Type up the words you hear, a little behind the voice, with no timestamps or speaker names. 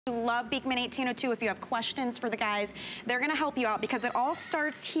You love Beekman 1802. If you have questions for the guys, they're going to help you out because it all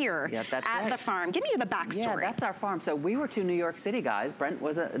starts here at the farm. Give me the backstory. Yeah, that's our farm. So we were two New York City guys. Brent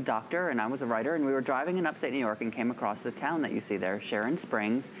was a doctor and I was a writer, and we were driving in upstate New York and came across the town that you see there, Sharon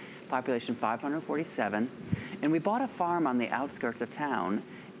Springs, population 547. And we bought a farm on the outskirts of town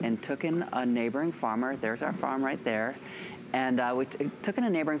and took in a neighboring farmer. There's our farm right there. And we took in a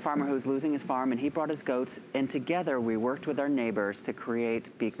neighboring farmer who was losing his farm, and he brought his goats, and together we worked with our neighbors to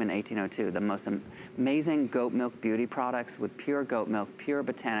create Beekman 1802, the most amazing goat milk beauty products with pure goat milk, pure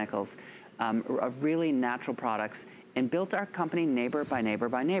botanicals, really natural products, and built our company neighbor by neighbor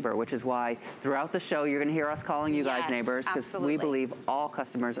by neighbor, which is why throughout the show you're gonna hear us calling you guys neighbors, because we believe all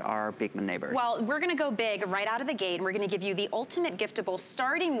customers are Beekman neighbors. Well, we're gonna go big right out of the gate, and we're gonna give you the ultimate giftable,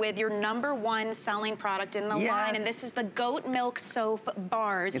 starting with your #1 selling product in the line, and this is the goat milk soap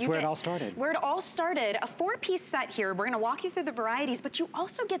bars. It's where it all started. Where it all started, a 4-piece set here. We're gonna walk you through the varieties, but you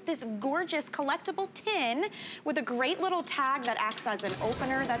also get this gorgeous collectible tin with a great little tag that acts as an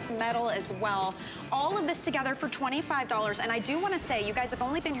opener that's metal as well. All of this together for $25, and I do want to say, you guys have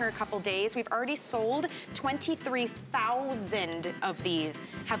only been here a couple days. We've already sold 23,000 of these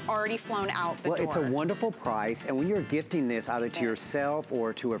have already flown out the door. Well, it's a wonderful price, and when you're gifting this either to yourself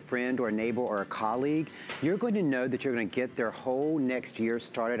or to a friend or a neighbor or a colleague, you're going to know that you're going to get their whole next year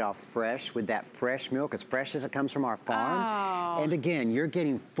started off fresh with that fresh milk, as fresh as it comes from our farm. And again, you're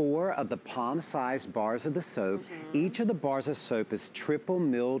getting 4 of the palm-sized bars of the soap. Each of the bars of soap is triple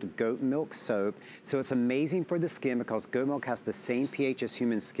milled goat milk soap, so it's amazing for the skin because goat milk has the same pH as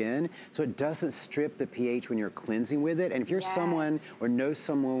human skin, so it doesn't strip the pH when you're cleansing with it. And if you're someone or know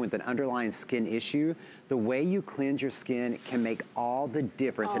someone with an underlying skin issue, the way you cleanse your skin can make all the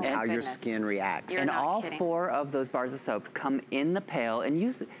difference in how your skin reacts. And all 4 of those bars of soap come in the pail, and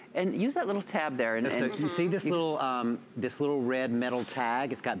use that little tab there. And so you see this little red metal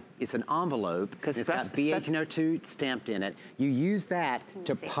tag? It's an envelope. It's got B1802 stamped in it. You use that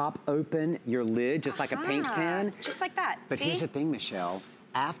to pop open your lid just like a paint can. Just like that. But here's the thing, Michelle.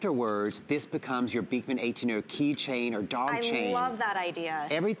 Afterwards, this becomes your Beekman 1802 keychain or dog chain. I love that idea.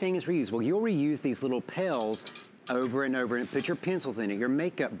 Everything is reusable. You'll reuse these little pails over and over and put your pencils in it, your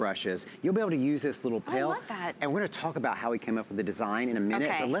makeup brushes. You'll be able to use this little pail. I love that. And we're gonna talk about how we came up with the design in a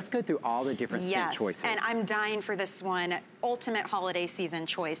minute, but let's go through all the different scent choices. And I'm dying for this one. Ultimate holiday season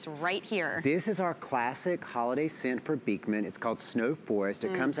choice right here. This is our classic holiday scent for Beekman. It's called Snow Forest.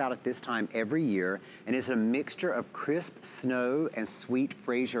 It comes out at this time every year, and it's a mixture of crisp snow and sweet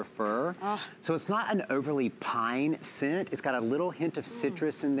Fraser fir. So it's not an overly pine scent. It's got a little hint of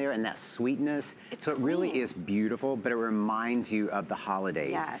citrus in there and that sweetness. So it really is beautiful, but it reminds you of the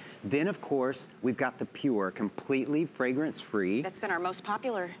holidays. Then, of course, we've got the Pure, completely fragrance-free. That's been our most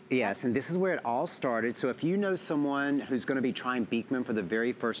popular. Yes, and this is where it all started. So if you know someone who's going to be trying Beekman for the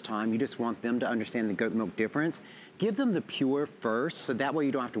very first time, you just want them to understand the goat milk difference, give them the Pure first, so that way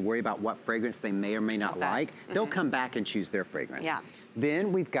you don't have to worry about what fragrance they may or may not like. They'll come back and choose their fragrance.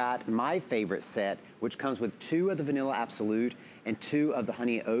 Then we've got my favorite set, which comes with 2 of the Vanilla Absolute and 2 of the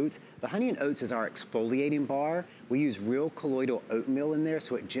Honey and Oats. The Honey and Oats is our exfoliating bar. We use real colloidal oatmeal in there,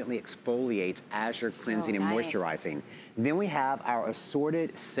 so it gently exfoliates as you're cleansing and moisturizing. Then we have our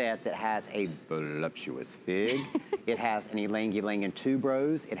assorted set that has a voluptuous fig. It has an ylang ylang and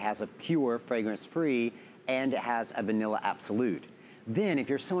tuberose. It has a Pure fragrance-free, and it has a Vanilla Absolute. Then if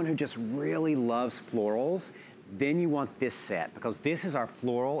you're someone who just really loves florals, then you want this set, because this is our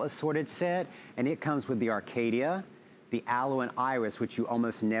floral assorted set, and it comes with the Arcadia, the Aloe and Iris, which you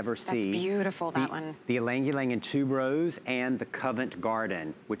almost never see. That's beautiful, that one. The Ylang Ylang and Tuberose, and the Covent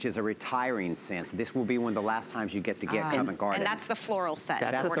Garden, which is a retiring scent. So this will be one of the last times you get to get Covent Garden. And that's the floral set.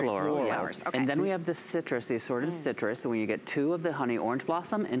 That's the floral, And then we have the citrus, the assorted citrus. So when you get 2 of the honey orange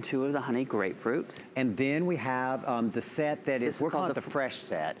blossom and 2 of the honey grapefruit. And then we have the set that is, we're calling it the fresh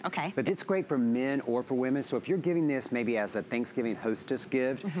set. But it's great for men or for women. So if you're giving this maybe as a Thanksgiving hostess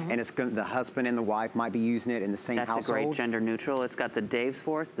gift, and it's the husband and the wife might be using it in the same household. Gender neutral. It's got the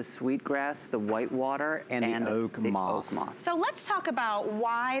Davesforth, the sweetgrass, the white water, and the oak moss. So let's talk about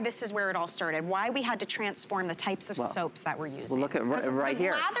why this is where it all started. Why we had to transform the types of soaps that we're using. Well, look at right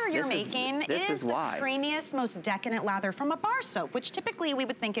here. The lather you're making is the creamiest, most decadent lather from a bar soap, which typically we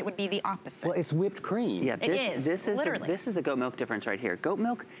would think it would be the opposite. Well, it's whipped cream. Yeah, this is the goat milk difference right here. Goat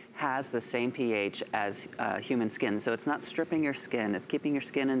milk has the same pH as human skin, so it's not stripping your skin. It's keeping your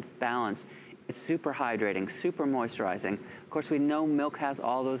skin in balance. It's super hydrating, super moisturizing. Of course, we know milk has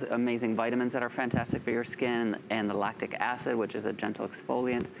all those amazing vitamins that are fantastic for your skin, and the lactic acid, which is a gentle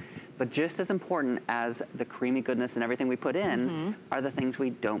exfoliant. But just as important as the creamy goodness and everything we put in are the things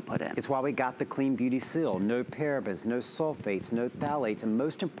we don't put in. It's why we got the Clean Beauty seal. No parabens, no sulfates, no phthalates, and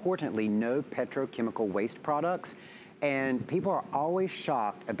most importantly, no petrochemical waste products. And people are always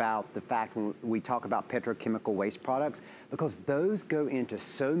shocked about the fact when we talk about petrochemical waste products, because those go into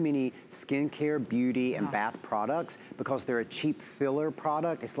so many skincare, beauty, and bath products because they're a cheap filler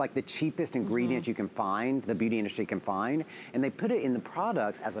product. It's like the cheapest ingredient you can find, the beauty industry can find, and they put it in the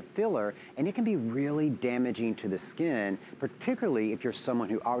products as a filler, and it can be really damaging to the skin, particularly if you're someone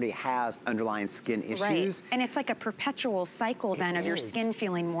who already has underlying skin issues. Right. And it's like a perpetual cycle then of your skin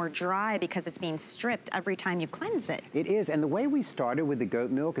feeling more dry because it's being stripped every time you cleanse it. It is, and the way we started with the goat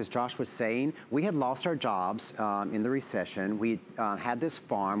milk, as Josh was saying, we had lost our jobs in the recession. We had this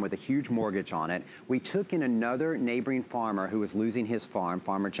farm with a huge mortgage on it. We took in another neighboring farmer who was losing his farm,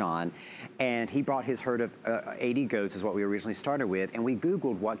 Farmer John, and he brought his herd of 80 goats is what we originally started with, and we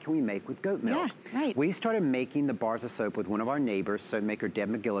Googled what can we make with goat milk. Yeah, right. We started making the bars of soap with one of our neighbors, soap maker Deb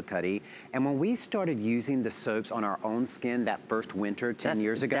McGillicuddy, and when we started using the soaps on our own skin that first winter 10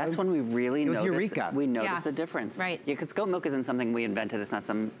 years ago, that's when we really noticed. Eureka. We noticed the difference. Right. Yeah, because goat milk isn't something we invented. It's not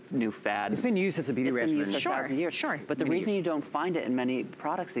some new fad. it's been used as a beauty regimen. It's been used for thousands of years. Sure. But the reason you don't find it in many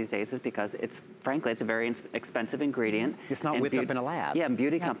products these days is because it's, frankly, it's a very expensive ingredient. It's not whipped up in a lab. Yeah, and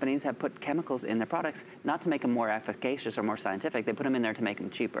beauty companies have put chemicals in their products not to make them more efficacious or more scientific. They put them in there to make them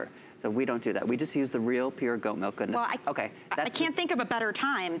cheaper. So we don't do that. We just use the real pure goat milk goodness. Well, I can't think of a better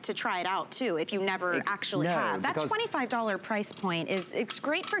time to try it out too if you never actually have. That $25 price point it's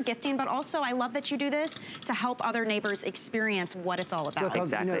great for gifting, but also I love that you do this to help other neighbors experience what it's all about. Because,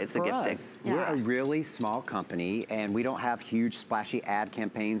 exactly, it's a gifting. We're a really small company, and we don't have huge splashy ad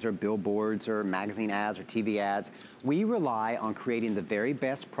campaigns or billboards or magazine ads or TV ads. We rely on creating the very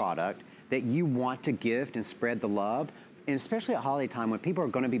best product that you want to gift and spread the love. And especially at holiday time when people are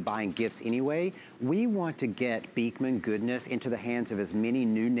going to be buying gifts anyway, we want to get Beekman goodness into the hands of as many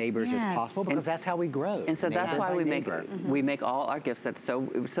new neighbors as possible, because that's how we grow. And so that's why we make all our gift sets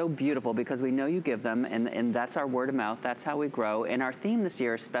so beautiful, because we know you give them, and that's our word of mouth. That's how we grow. And our theme this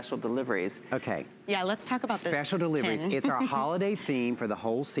year is special deliveries. Okay. Yeah, let's talk about this special deliveries. tin. It's our holiday theme for the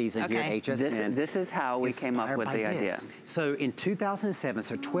whole season here at HSN. This is how we came up with the idea. So in 2007,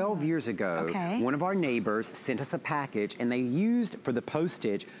 so 12 years ago, one of our neighbors sent us a package, and they used for the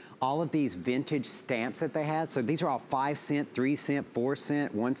postage all of these vintage stamps that they had. So these are all 5 cent, 3 cent, 4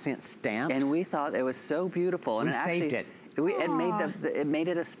 cent, 1 cent stamps. And we thought it was so beautiful. And we saved it. It made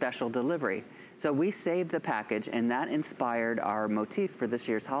it a special delivery. So we saved the package, and that inspired our motif for this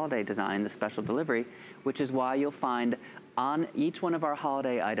year's holiday design, the special delivery, which is why you'll find on each one of our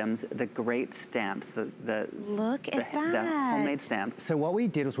holiday items the great stamps, the homemade stamps. So what we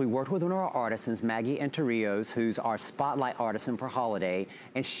did was we worked with one of our artisans, Maggie Enterios, who's our spotlight artisan for holiday,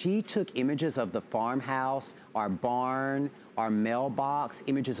 and she took images of the farmhouse, our barn, our mailbox,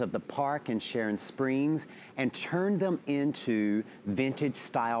 images of the park in Sharon Springs, and turned them into vintage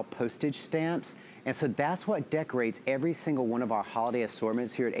style postage stamps. And so that's what decorates every single one of our holiday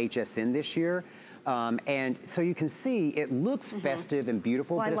assortments here at HSN this year. And so you can see it looks festive and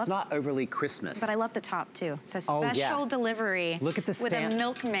beautiful, but it's not overly Christmas. But I love the top too. It says special delivery. Look at the stamp with a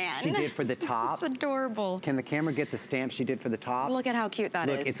milkman. She did for the top. It's adorable. Can the camera get the stamp she did for the top? Look at how cute that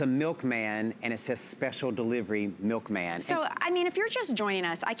is. Look, it's a milkman, and it says special delivery milkman. So, I mean, if you're just joining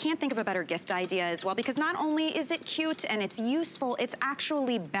us, I can't think of a better gift idea as well, because not only is it cute and it's useful, it's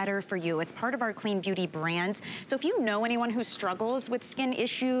actually better for you. It's part of our clean beauty brand. So if you know anyone who struggles with skin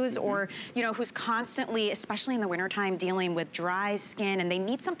issues or, you know, who's constantly, especially in the wintertime, dealing with dry skin and they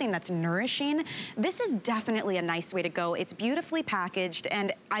need something that's nourishing, this is definitely a nice way to go. It's beautifully packaged,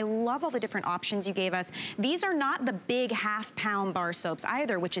 and I love all the different options you gave us. These are not the big half-pound bar soaps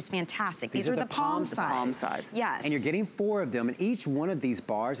either, which is fantastic. These are the palm size. Palm size. Yes. And you're getting 4 of them, and each one of these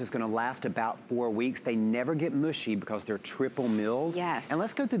bars is going to last about 4 weeks. They never get mushy because they're triple milled. Yes. And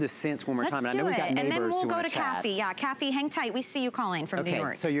let's go through the scents one more time. Let's I know do we got it. neighbors And then we'll who go want to chat. Kathy. Yeah, Kathy, hang tight. We see you calling from New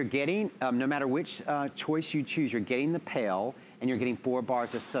York. So you're getting, no matter which choice you choose, you're getting the Pail, and you're getting 4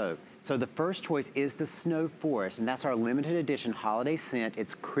 bars of soap. So the first choice is the Snow Forest, and that's our limited edition holiday scent.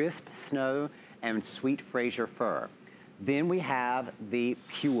 It's crisp snow and sweet Fraser fir. Then we have the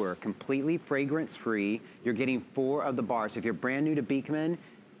Pure, completely fragrance-free. You're getting 4 of the bars. If you're brand new to Beekman,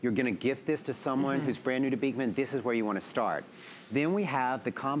 you're gonna gift this to someone who's brand new to Beekman, this is where you wanna start. Then we have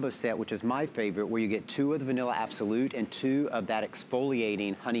the combo set, which is my favorite, where you get 2 of the Vanilla Absolute and 2 of that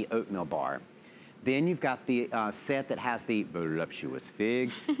exfoliating honey oatmeal bar. Then you've got the set that has the voluptuous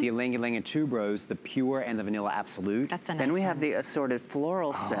fig, the ylang ylang and tuberose, the pure and the vanilla absolute. That's a nice Then we have the assorted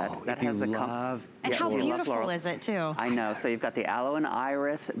floral set that has the love. And how beautiful is it too? I know. So you've got the aloe and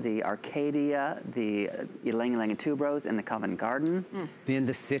iris, the arcadia, the ylang ylang and tuberose, and the Covent Garden. Then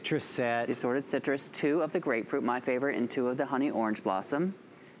the citrus set. The assorted citrus, 2 of the grapefruit, my favorite, and 2 of the honey orange blossom.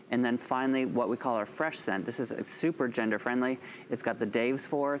 And then finally, what we call our fresh scent. This is super gender friendly. It's got the Dave's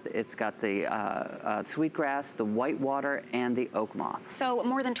Forth, it's got the sweetgrass, the white water, and the oak moss. So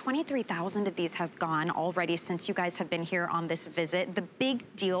more than 23,000 of these have gone already since you guys have been here on this visit. The big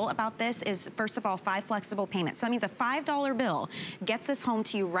deal about this is, first of all, 5 flexible payments. So that means a $5 bill gets this home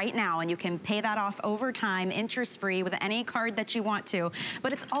to you right now, and you can pay that off over time, interest-free, with any card that you want to.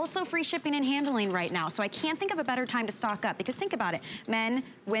 But it's also free shipping and handling right now. So I can't think of a better time to stock up, because think about it. Men,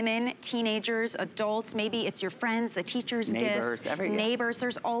 women, teenagers, adults, maybe it's your friends, the teachers' Neighbors, gifts, neighbors.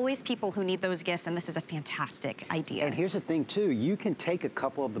 There's always people who need those gifts, and this is a fantastic idea. And here's the thing too, you can take a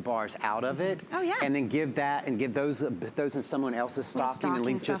couple of the bars out of it, and then give that and give those in someone else's stocking and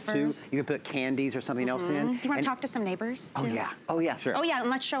leave just 2. You can put candies or something else in. Do you want to talk to some neighbors too? Oh yeah. Oh yeah. Sure. Oh yeah, and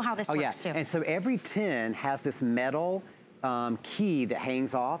let's show how this works too. And so every tin has this metal key that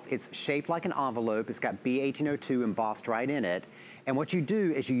hangs off. It's shaped like an envelope. It's got B1802 embossed right in it. And what you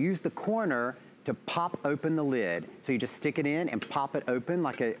do is you use the corner to pop open the lid. So you just stick it in and pop it open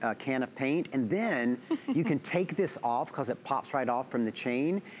like a can of paint. And then you can take this off because it pops right off from the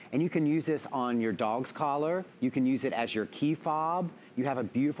chain. And you can use this on your dog's collar. You can use it as your key fob. You have a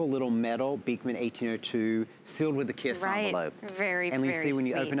beautiful little metal Beekman 1802 sealed with a kiss envelope. Very, and you very see when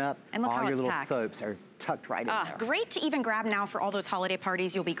you sweet. open up, and look all how your it's little packed. soaps are tucked right in there. Great to even grab now for all those holiday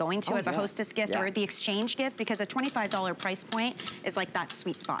parties you'll be going to as a hostess gift or the exchange gift, because a $25 price point is like that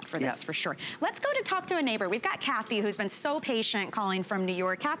sweet spot for this for sure. Let's go to talk to a neighbor. We've got Kathy, who's been so patient calling from New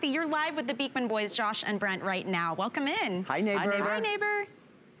York. Kathy, you're live with the Beekman boys, Josh and Brent, right now. Welcome in. Hi, neighbor. Hi, neighbor. Hi, neighbor.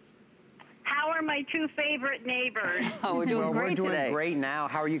 How are my 2 favorite neighbors? Oh, we're doing great today. We're doing great now.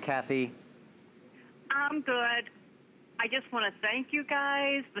 How are you, Kathy? I'm good. I just want to thank you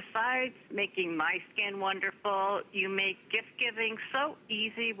guys. Besides making my skin wonderful, you make gift giving so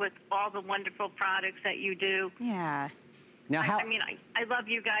easy with all the wonderful products that you do. Yeah. Now, I mean, I love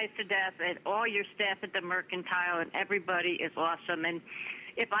you guys to death, and all your staff at the Mercantile, and everybody is awesome. And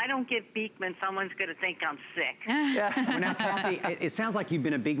if I don't give Beekman, someone's going to think I'm sick. Well, now, Kathy, it sounds like you've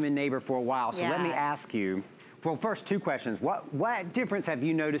been a Beekman neighbor for a while, so let me ask you, well, first 2 questions. What difference have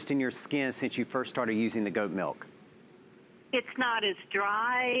you noticed in your skin since you first started using the goat milk? It's not as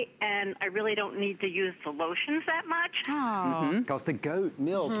dry, and I really don't need to use the lotions that much. Because the goat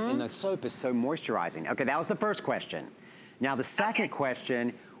milk in the soap is so moisturizing. Okay, that was the first question. Now, the second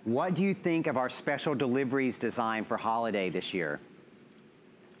question, what do you think of our special deliveries design for holiday this year?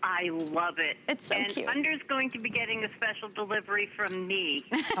 I love it. It's so cute. And Under's going to be getting a special delivery from me.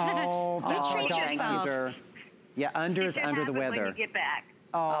 Oh, treat yourself. Either. Yeah, Under's under the weather. When you get back.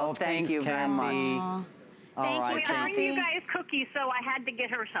 Oh, thank you very much. Thank you, I bring Kathy. you guys cookies, so I had to get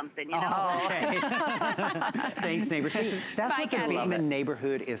her something, you know? Oh, okay. Thanks, neighbor. See, that's what the Beekman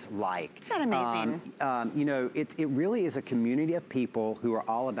neighborhood is like. Isn't that amazing? You know, it really is a community of people who are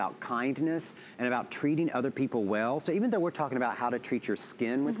all about kindness and about treating other people well. So even though we're talking about how to treat your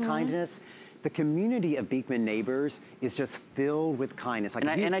skin with kindness, the community of Beekman neighbors is just filled with kindness. Like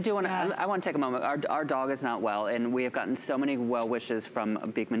and I do want to, I want to take a moment. Our dog is not well, and we have gotten so many well wishes from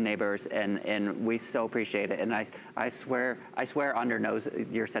Beekman neighbors, and we so appreciate it. And I swear Under knows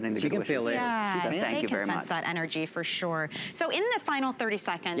you're sending the good wishes. She can feel it. Yeah, She's like, thank you very much. They can sense that energy for sure. So in the final 30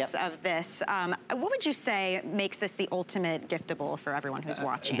 seconds of this, what would you say makes this the ultimate giftable for everyone who's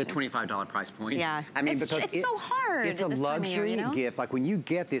watching? The $25 price point. Yeah, I mean, it's because so hard. It's a this time of year, luxury you know? gift. Like when you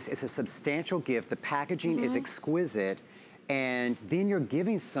get this, it's a substantial gift. The packaging is exquisite. And then you're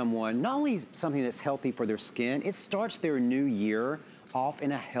giving someone not only something that's healthy for their skin, it starts their new year off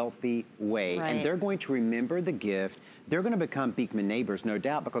in a healthy way. Right. And they're going to remember the gift. They're going to become Beekman neighbors, no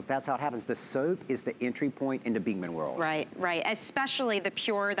doubt, because that's how it happens. The soap is the entry point into Beekman world. Right, right. Especially the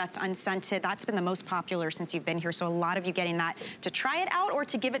pure that's unscented. That's been the most popular since you've been here. So a lot of you getting that to try it out or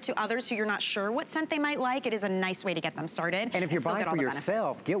to give it to others who you're not sure what scent they might like. It is a nice way to get them started. And if you're buying for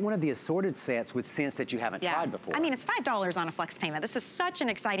yourself, get one of the assorted sets with scents that you haven't tried before. I mean, it's $5 on a flex payment. This is such an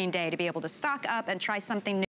exciting day to be able to stock up and try something new.